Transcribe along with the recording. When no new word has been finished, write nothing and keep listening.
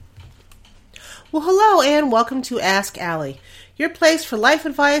Well, hello and welcome to Ask Allie, your place for life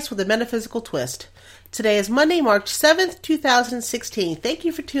advice with a metaphysical twist. Today is Monday, March 7th, 2016. Thank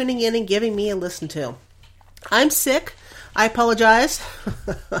you for tuning in and giving me a listen to. I'm sick. I apologize.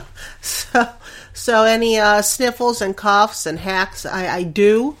 so any sniffles and coughs and hacks I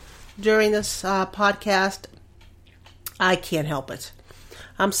do during this podcast, I can't help it.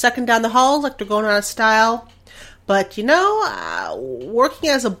 I'm sucking down the halls like they're going out of style. But, working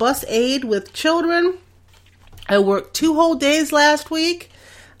as a bus aide with children, I worked 2 whole days last week,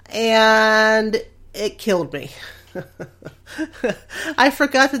 and it killed me. I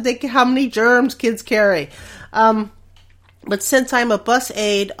forgot to think how many germs kids carry. But since I'm a bus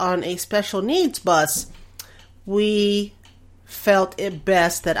aide on a special needs bus, we felt it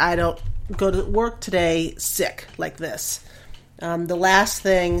best that I don't go to work today sick like this. The last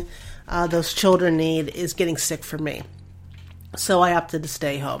thing those children need is getting sick for me. So I opted to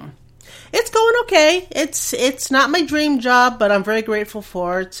stay home. It's going okay. It's not my dream job, but I'm very grateful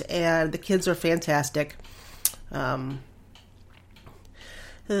for it, and the kids are fantastic. Learn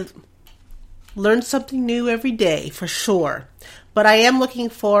something new every day, for sure. But I am looking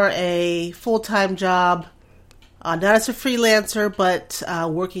for a full-time job, not as a freelancer, but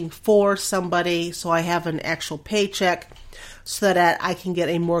working for somebody so I have an actual paycheck, so that I can get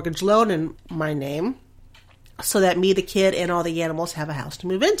a mortgage loan in my name, so that me, the kid, and all the animals have a house to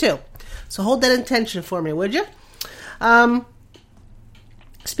move into. So hold that intention for me, would you?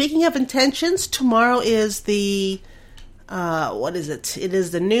 Speaking of intentions, tomorrow is the, what is it? It is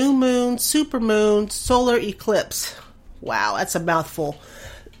the new moon, supermoon, solar eclipse. Wow, that's a mouthful.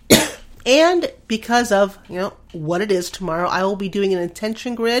 And because of, what it is tomorrow, I will be doing an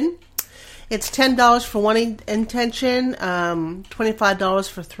intention grid. It's $10 for one intention, $25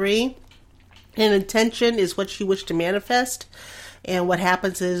 for 3. An intention is what you wish to manifest. And what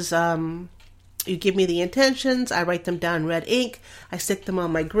happens is you give me the intentions, I write them down in red ink, I stick them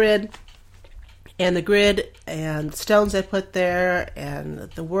on my grid. And the grid and the stones I put there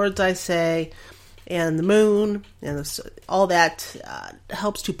and the words I say and the moon and all that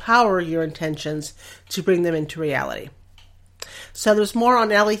helps to power your intentions to bring them into reality. So there's more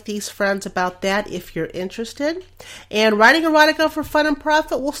on Allie Thief's Friends about that if you're interested. And Writing Erotica for Fun and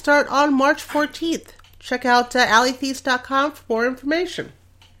Profit will start on March 14th. Check out AllieThieves.com for more information.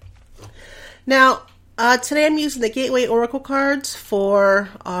 Now, today I'm using the Gateway Oracle cards for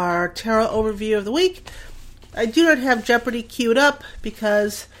our tarot overview of the week. I do not have Jeopardy queued up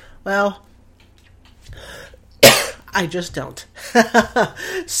because, well, I just don't.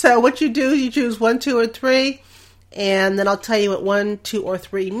 So what you do, you choose 1, 2, or 3. And then I'll tell you what 1, 2, or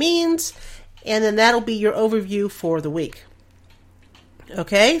 3 means. And then that'll be your overview for the week.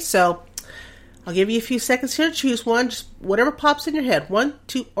 Okay, so I'll give you a few seconds here. Choose one, just whatever pops in your head. 1,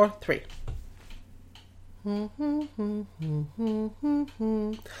 2, or 3.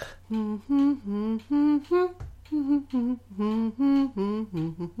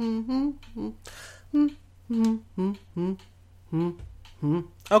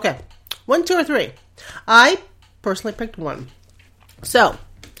 Okay, 1, 2, or 3. I personally picked 1. So,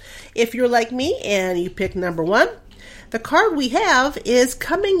 if you're like me and you pick number 1, the card we have is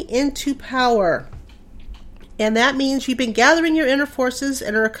Coming into Power. And that means you've been gathering your inner forces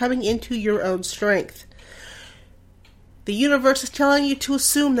and are coming into your own strength. The universe is telling you to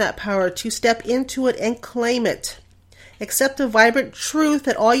assume that power, to step into it and claim it. Accept the vibrant truth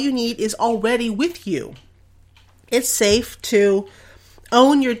that all you need is already with you. It's safe to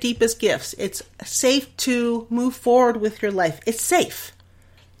own your deepest gifts. It's safe to move forward with your life. It's safe.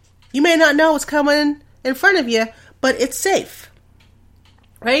 You may not know what's coming in front of you, but it's safe.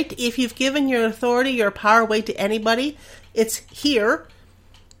 Right? If you've given your authority, your power away to anybody, it's here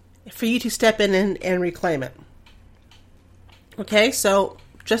for you to step in and reclaim it. Okay? So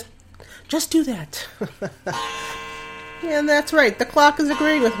just do that. And that's right. The clock is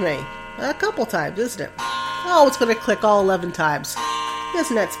agreeing with me. A couple times, isn't it? Oh, it's going to click all 11 times.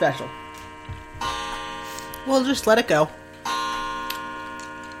 Isn't that special? We'll just let it go.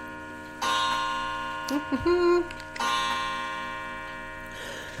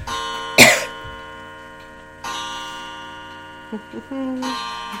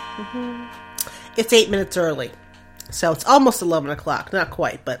 It's 8 minutes early. So it's almost 11 o'clock. Not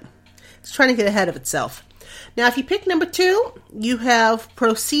quite, but it's trying to get ahead of itself. Now, if you pick number 2, you have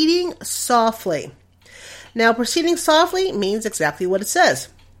Proceeding Softly. Now, proceeding softly means exactly what it says.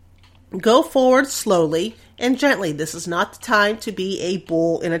 Go forward slowly and gently. This is not the time to be a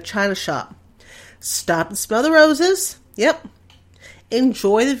bull in a china shop. Stop and smell the roses. Yep.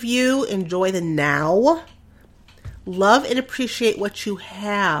 Enjoy the view. Enjoy the now. Love and appreciate what you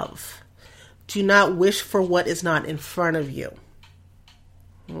have. Do not wish for what is not in front of you.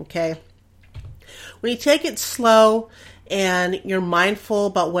 Okay? When you take it slow and you're mindful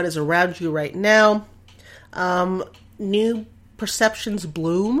about what is around you right now, new perceptions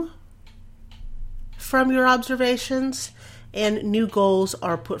bloom from your observations and new goals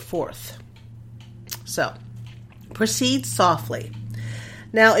are put forth. So, proceed softly.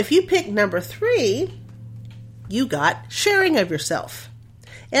 Now, if you pick number 3, you got sharing of yourself.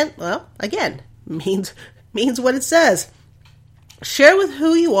 And, well, again, means what it says. Share with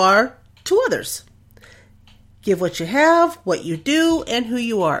who you are to others. Give what you have, what you do, and who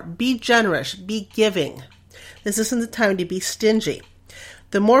you are. Be generous. Be giving. This isn't the time to be stingy.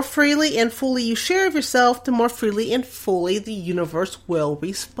 The more freely and fully you share of yourself, the more freely and fully the universe will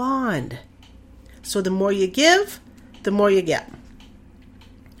respond. So the more you give, the more you get.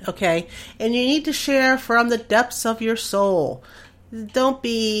 Okay? And you need to share from the depths of your soul. Don't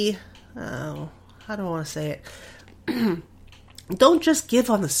be, how do I want to say it? Don't just give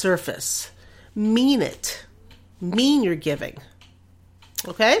on the surface. Mean it. Mean your giving.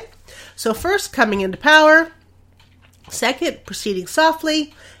 Okay? So first, coming into power. Second, proceeding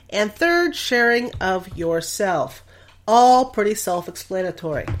softly. And third, sharing of yourself. All pretty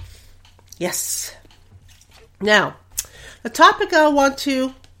self-explanatory. Yes. Now, the topic I want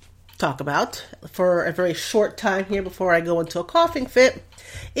to talk about for a very short time here before I go into a coughing fit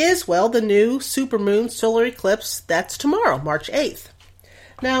is, well, the new supermoon solar eclipse that's tomorrow, March 8th.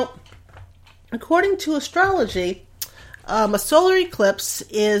 Now, according to astrology, a solar eclipse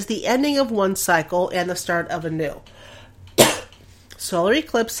is the ending of one cycle and the start of a new. Solar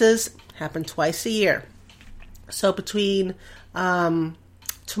eclipses happen twice a year. So between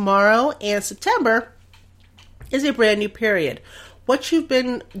tomorrow and September is a brand new period. What you've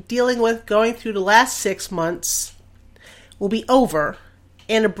been dealing with going through the last 6 months will be over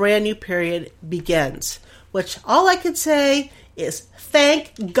and a brand new period begins. Which all I can say is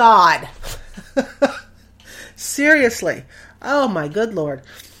thank God. Seriously. Oh my good Lord.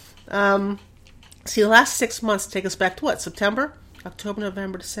 See, the last 6 months take us back to what? September? October,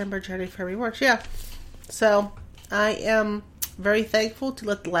 November, December, January, February, March. Yeah. So I am very thankful to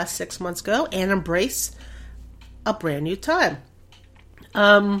let the last 6 months go and embrace a brand new time.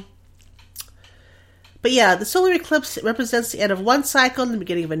 But yeah, the solar eclipse represents the end of one cycle and the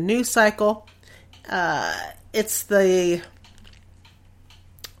beginning of a new cycle. It's the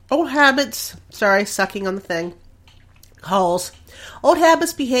old habits, sucking on the thing, calls. Old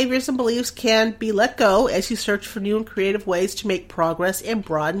habits, behaviors, and beliefs can be let go as you search for new and creative ways to make progress and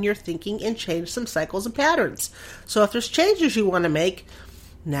broaden your thinking and change some cycles and patterns. So if there's changes you want to make,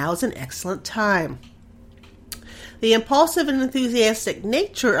 now is an excellent time. The impulsive and enthusiastic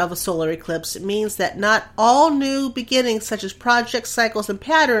nature of a solar eclipse means that not all new beginnings, such as projects, cycles, and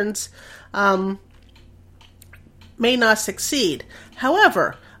patterns, may not succeed.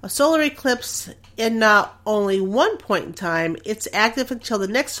 However, a solar eclipse in not only one point in time, it's active until the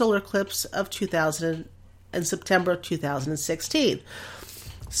next solar eclipse of in September 2016.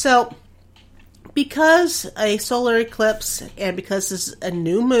 So, because a solar eclipse and because this is a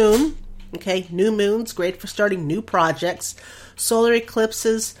new moon, okay, new moon's great for starting new projects. Solar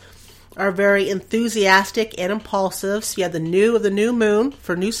eclipses are very enthusiastic and impulsive. So you have the new of the new moon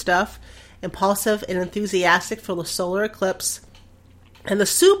for new stuff, impulsive and enthusiastic for the solar eclipse. And the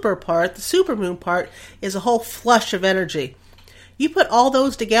super part, the supermoon part, is a whole flush of energy. You put all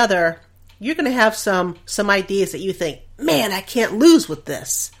those together, you're going to have some ideas that you think, man, I can't lose with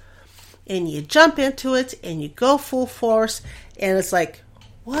this. And you jump into it and you go full force and it's like,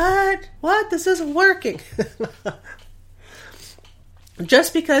 what? This isn't working.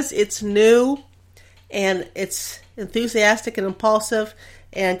 Just because it's new and it's enthusiastic and impulsive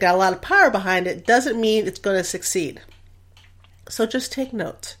and got a lot of power behind it doesn't mean it's going to succeed. So just take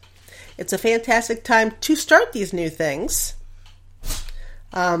note. It's a fantastic time to start these new things,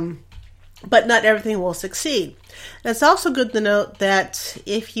 but not everything will succeed. And it's also good to note that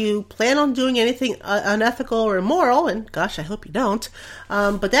if you plan on doing anything unethical or immoral, and gosh, I hope you don't,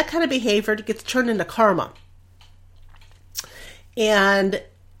 but that kind of behavior gets turned into karma. And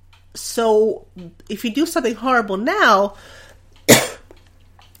so if you do something horrible now,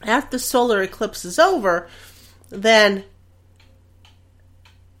 after the solar eclipse is over, then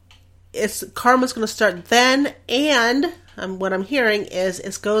karma's going to start then, and what I'm hearing is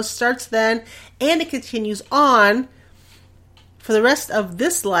starts then, and it continues on for the rest of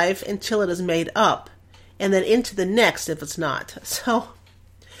this life until it is made up, and then into the next if it's not. So,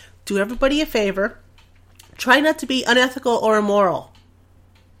 do everybody a favor. Try not to be unethical or immoral.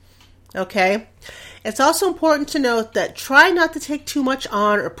 Okay? It's also important to note that try not to take too much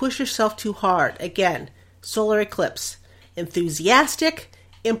on or push yourself too hard. Again, solar eclipse. Enthusiastic,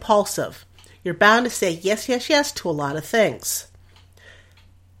 impulsive. You're bound to say yes, yes, yes to a lot of things.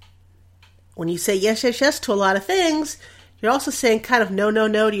 When you say yes, yes, yes to a lot of things, you're also saying kind of no, no,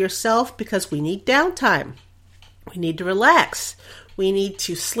 no to yourself because we need downtime. We need to relax. We need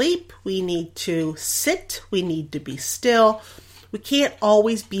to sleep. We need to sit. We need to be still. We can't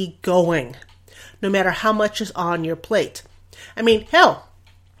always be going, no matter how much is on your plate. I mean, hell,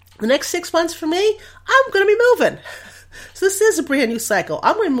 the next 6 months for me, I'm going to be moving. So this is a brand new cycle.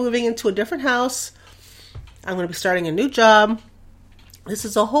 I'm going to be moving into a different house. I'm going to be starting a new job. This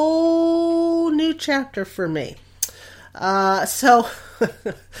is a whole new chapter for me. So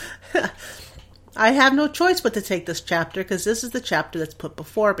I have no choice but to take this chapter because this is the chapter that's put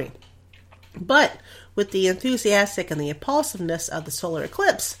before me. But with the enthusiastic and the impulsiveness of the solar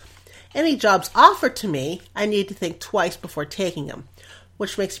eclipse, any jobs offered to me, I need to think twice before taking them.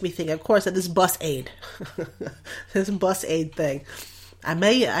 Which makes me think, of course, of this bus aid. This bus aid thing.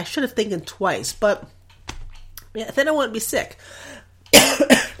 I should have thinking twice, but yeah, then I wouldn't be sick.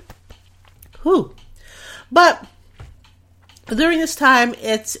 Whew. But during this time,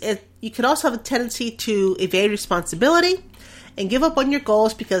 you can also have a tendency to evade responsibility and give up on your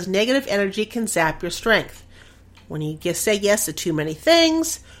goals because negative energy can zap your strength. When you just say yes to too many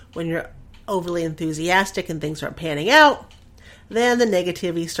things, when you're overly enthusiastic and things aren't panning out, then the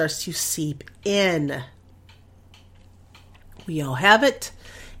negativity starts to seep in. We all have it.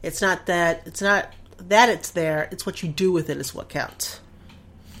 It's not that it's there. It's what you do with it is what counts.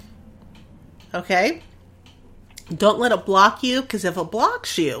 Okay? Don't let it block you, because if it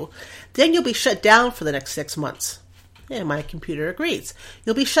blocks you, then you'll be shut down for the next 6 months. Yeah, my computer agrees.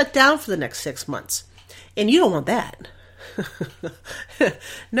 You'll be shut down for the next 6 months. And you don't want that.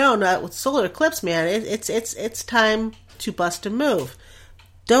 No, not with solar eclipse, man. It's time to bust a move.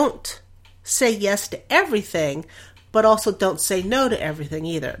 Don't say yes to everything, but also don't say no to everything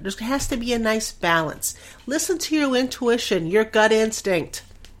either. There has to be a nice balance. Listen to your intuition, your gut instinct.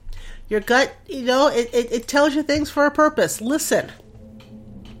 Your gut, it tells you things for a purpose. Listen.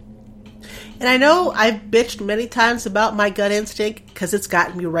 And I know I've bitched many times about my gut instinct because it's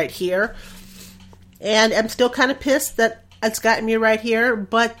gotten me right here. And I'm still kind of pissed that it's gotten me right here,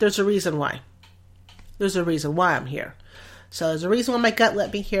 but there's a reason why. There's a reason why I'm here. So there's a reason why my gut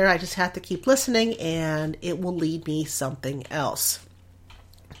let me here. I just have to keep listening, and it will lead me something else.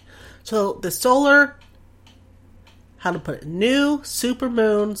 So the solar, how to put it, new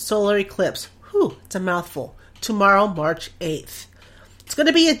supermoon solar eclipse. Whew, it's a mouthful. Tomorrow, March 8th. It's going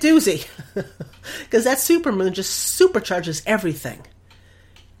to be a doozy because that supermoon just supercharges everything.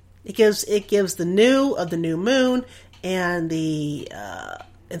 It gives the new of the new moon and the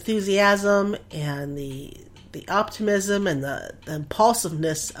enthusiasm and the optimism and the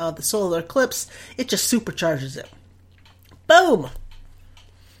impulsiveness of the solar eclipse. It just supercharges it. Boom!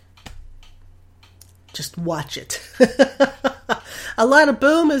 Just watch it. A lot of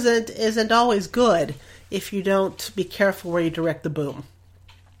boom isn't always good if you don't be careful where you direct the boom.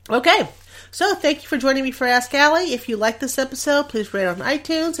 Okay, so thank you for joining me for Ask Allie. If you like this episode, please rate it on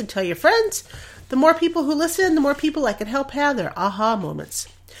iTunes and tell your friends. The more people who listen, the more people I can help have their aha moments.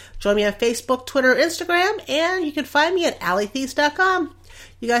 Join me on Facebook, Twitter, Instagram, and you can find me at AllieThies.com.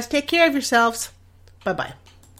 You guys take care of yourselves. Bye-bye.